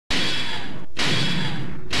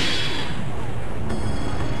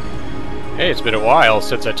Hey, it's been a while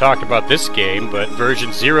since I talked about this game, but version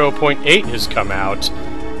 0.8 has come out.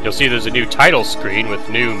 You'll see there's a new title screen with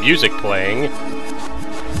new music playing.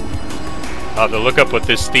 I'll have to look up what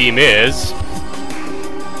this theme is.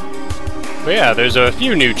 But yeah, there's a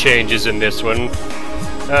few new changes in this one.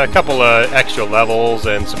 A couple of extra levels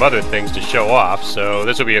and some other things to show off, so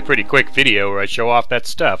this will be a pretty quick video where I show off that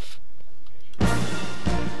stuff.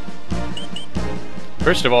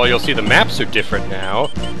 First of all, you'll see the maps are different now.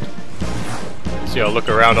 See, I'll look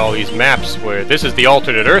around all these maps where this is the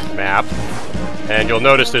alternate Earth map, and you'll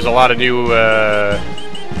notice there's a lot of new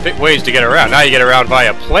ways to get around. Now you get around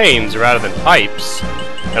via planes rather than pipes,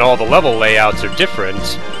 and all the level layouts are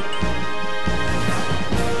different.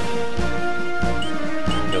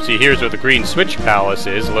 You'll see here's where the Green Switch Palace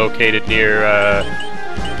is, located near,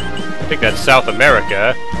 I think that's South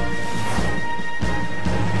America.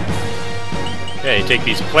 Yeah, you take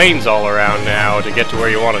these planes all around now to get to where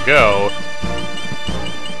you want to go.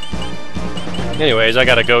 Anyways, I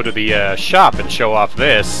gotta go to the shop and show off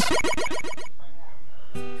this.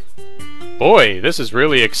 Boy, this is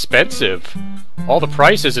really expensive. All the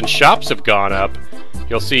prices in shops have gone up.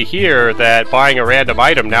 You'll see here that buying a random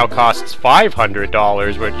item now costs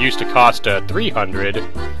 $500, where it used to cost $300.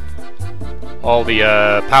 All the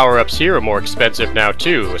power-ups here are more expensive now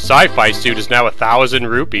too. A sci-fi suit is now 1,000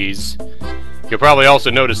 rupees. You'll probably also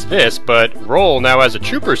notice this, but Roll now has a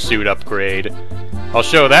trooper suit upgrade. I'll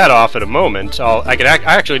show that off in a moment. I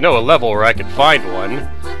actually know a level where I can find one.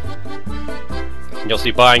 You'll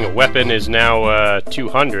see buying a weapon is now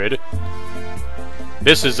 200.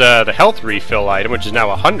 This is the health refill item, which is now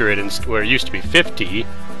 100 where it used to be 50.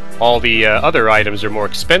 All the other items are more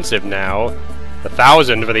expensive now.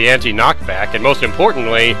 1,000 for the anti-knockback, and most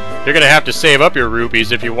importantly, you're going to have to save up your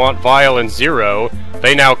rupees if you want Vial and Zero.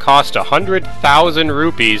 They now cost 100,000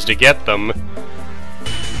 rupees to get them.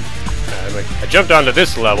 I jumped onto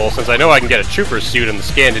this level since I know I can get a trooper suit in the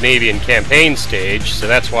Scandinavian campaign stage, so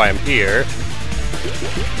that's why I'm here.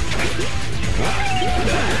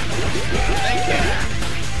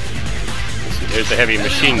 There's the heavy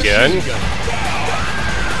machine gun.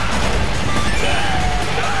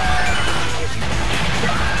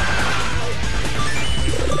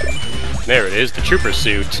 There it is, the trooper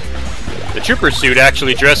suit. The trooper suit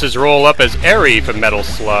actually dresses Roll up as Eri from Metal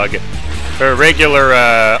Slug. Her regular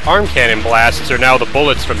arm cannon blasts are now the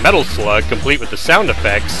bullets from Metal Slug, complete with the sound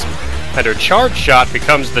effects. And her charge shot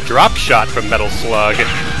becomes the drop shot from Metal Slug,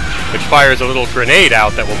 which fires a little grenade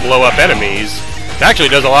out that will blow up enemies. It actually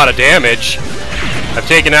does a lot of damage. I've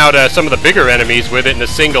taken out some of the bigger enemies with it in a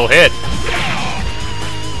single hit.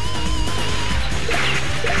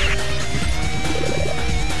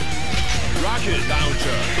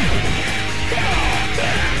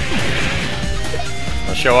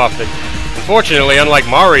 I'll show off that. Unfortunately, unlike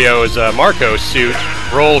Mario's Marco suit,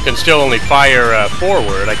 Roll can still only fire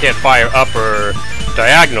forward. I can't fire up or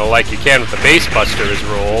diagonal like you can with the Base Buster as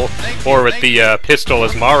Roll, or with the pistol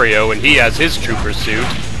as Mario when he has his trooper suit,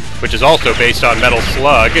 which is also based on Metal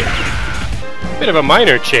Slug. Bit of a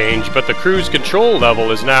minor change, but the cruise control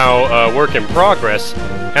level is now a work in progress,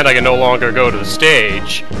 and I can no longer go to the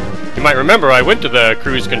stage. You might remember I went to the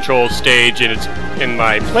cruise control stage in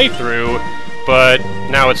my playthrough, but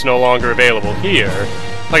now it's no longer available here.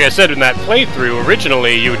 Like I said in that playthrough,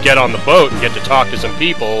 originally you would get on the boat and get to talk to some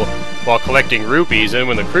people while collecting rupees, and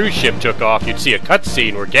when the cruise ship took off you'd see a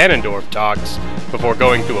cutscene where Ganondorf talks before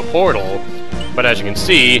going through a portal. But as you can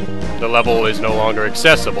see, the level is no longer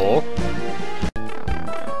accessible.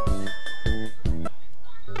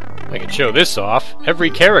 I can show this off.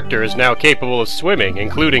 Every character is now capable of swimming,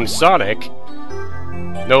 including Sonic.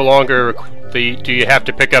 No longer do you have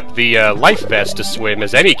to pick up the life vest to swim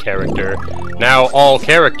as any character. Now all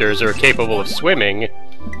characters are capable of swimming.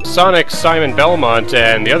 Sonic, Simon Belmont,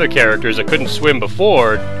 and the other characters that couldn't swim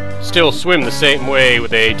before still swim the same way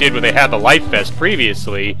they did when they had the life vest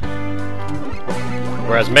previously.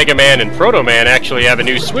 Whereas Mega Man and Proto Man actually have a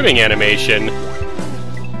new swimming animation.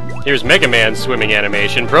 Here's Mega Man's swimming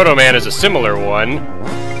animation. Proto Man is a similar one.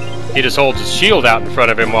 He just holds his shield out in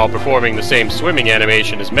front of him while performing the same swimming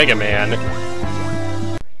animation as Mega Man.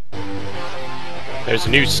 There's a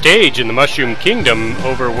new stage in the Mushroom Kingdom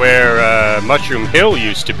over where Mushroom Hill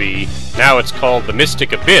used to be. Now it's called the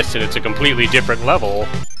Mystic Abyss, and it's a completely different level.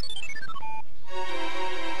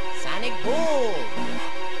 Sonic Boom!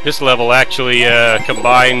 This level actually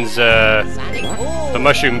combines the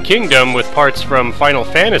Mushroom Kingdom with parts from Final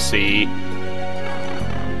Fantasy.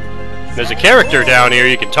 There's a character down here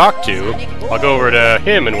you can talk to. I'll go over to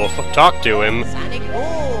him and we'll talk to him.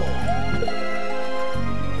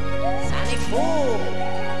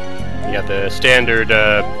 You got the standard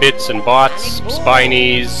bits and bots,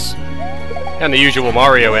 spinies, and the usual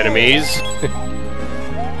Mario enemies.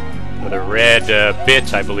 With a red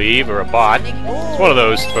bit, I believe, or a bot. It's one of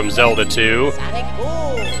those from Zelda 2.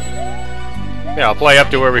 Yeah, I'll play up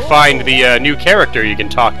to where we find the new character you can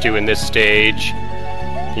talk to in this stage.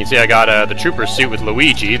 You can see I got the trooper suit with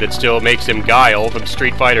Luigi that still makes him Guile from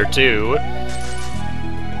Street Fighter 2.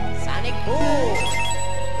 Sonic Boom!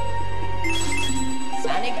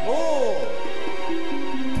 Sonic Boom!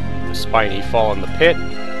 The spiny fall in the pit.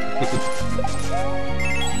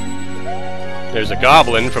 There's a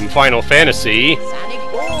goblin from Final Fantasy. Sonic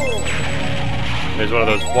Boom! There's one of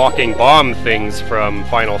those walking bomb things from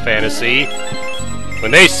Final Fantasy.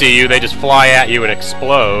 When they see you, they just fly at you and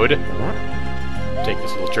explode. Take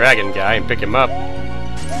this little dragon guy and pick him up.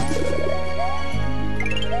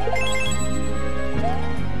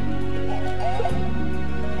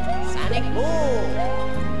 Sonic Boom!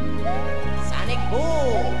 Sonic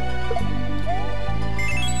Boom!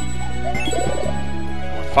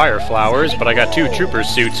 Fire flowers, but I got two trooper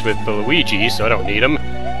suits with the Luigi, so I don't need them.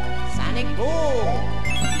 Sonic Boom!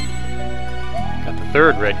 Got the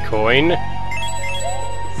third red coin.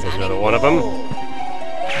 There's another one of them.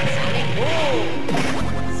 Sonic Boom!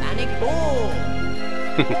 Sonic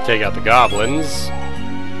Boom! Take out the goblins.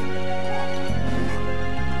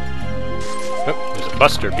 Oh, there's a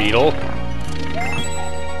Buster Beetle.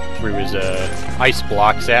 Threw his ice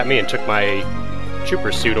blocks at me and took my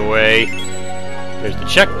trooper suit away. There's the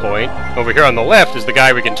checkpoint. Over here on the left is the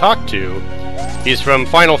guy we can talk to. He's from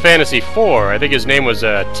Final Fantasy IV. I think his name was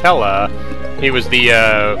Tella. He was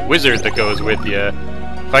the wizard that goes with you.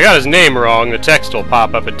 If I got his name wrong, the text will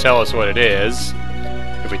pop up and tell us what it is.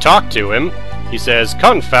 If we talk to him, he says,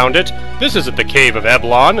 "Confound it! This isn't the Cave of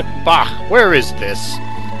Eblon! Bah! Where is this?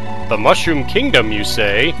 The Mushroom Kingdom, you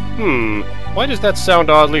say? Why does that sound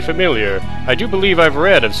oddly familiar? I do believe I've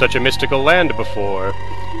read of such a mystical land before.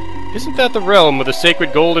 Isn't that the realm of the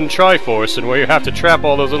sacred golden Triforce, and where you have to trap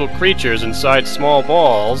all those little creatures inside small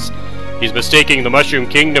balls?" He's mistaking the Mushroom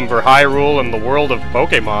Kingdom for Hyrule and the world of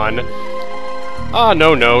Pokemon. Ah,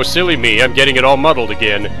 no, silly me, I'm getting it all muddled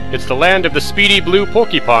again. It's the land of the speedy blue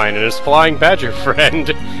Porcupine and his flying badger friend.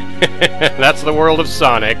 That's the world of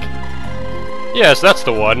Sonic. Yes, that's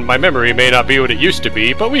the one. My memory may not be what it used to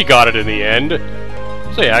be, but we got it in the end.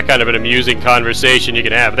 So yeah, kind of an amusing conversation you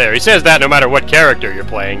can have there. He says that no matter what character you're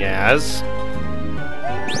playing as.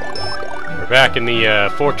 We're back in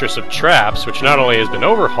the Fortress of Traps, which not only has been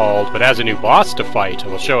overhauled, but has a new boss to fight,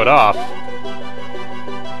 and we'll show it off.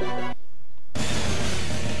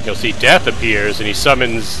 You'll see Death appears, and he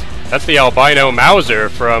summons... That's the albino Mauser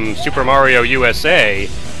from Super Mario USA.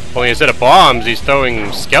 Only instead of bombs, he's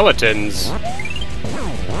throwing skeletons.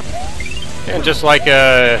 And just like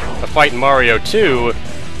a fight in Mario 2,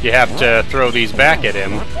 you have to throw these back at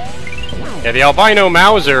him. Yeah, the albino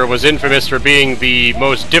Mauser was infamous for being the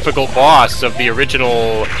most difficult boss of the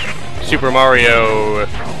original Super Mario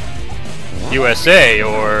USA,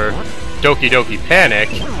 or Doki Doki Panic.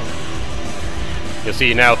 You'll see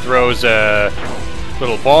he now throws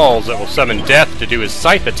little balls that will summon Death to do his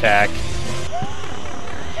scythe attack.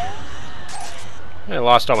 I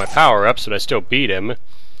lost all my power-ups, but I still beat him.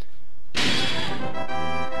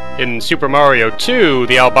 In Super Mario 2,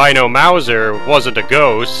 the albino Mauser wasn't a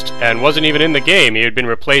ghost, and wasn't even in the game. He had been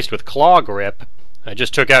replaced with Claw Grip. I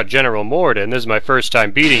just took out General Morden. This is my first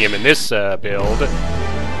time beating him in this build.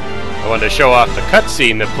 I wanted to show off the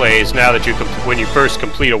cutscene that plays now that when you first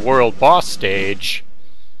complete a world boss stage.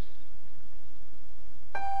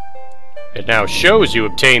 It now shows you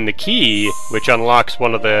obtain the key, which unlocks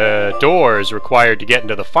one of the doors required to get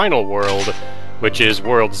into the final world, which is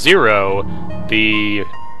World 0, the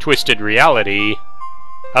Twisted Reality.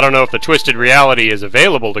 I don't know if the Twisted Reality is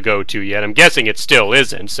available to go to yet. I'm guessing it still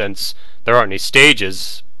isn't, since there aren't any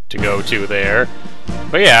stages to go to there.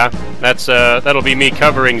 But yeah, that'll be me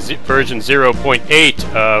covering version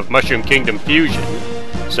 0.8 of Mushroom Kingdom Fusion.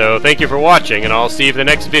 So thank you for watching, and I'll see you for the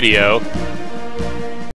next video.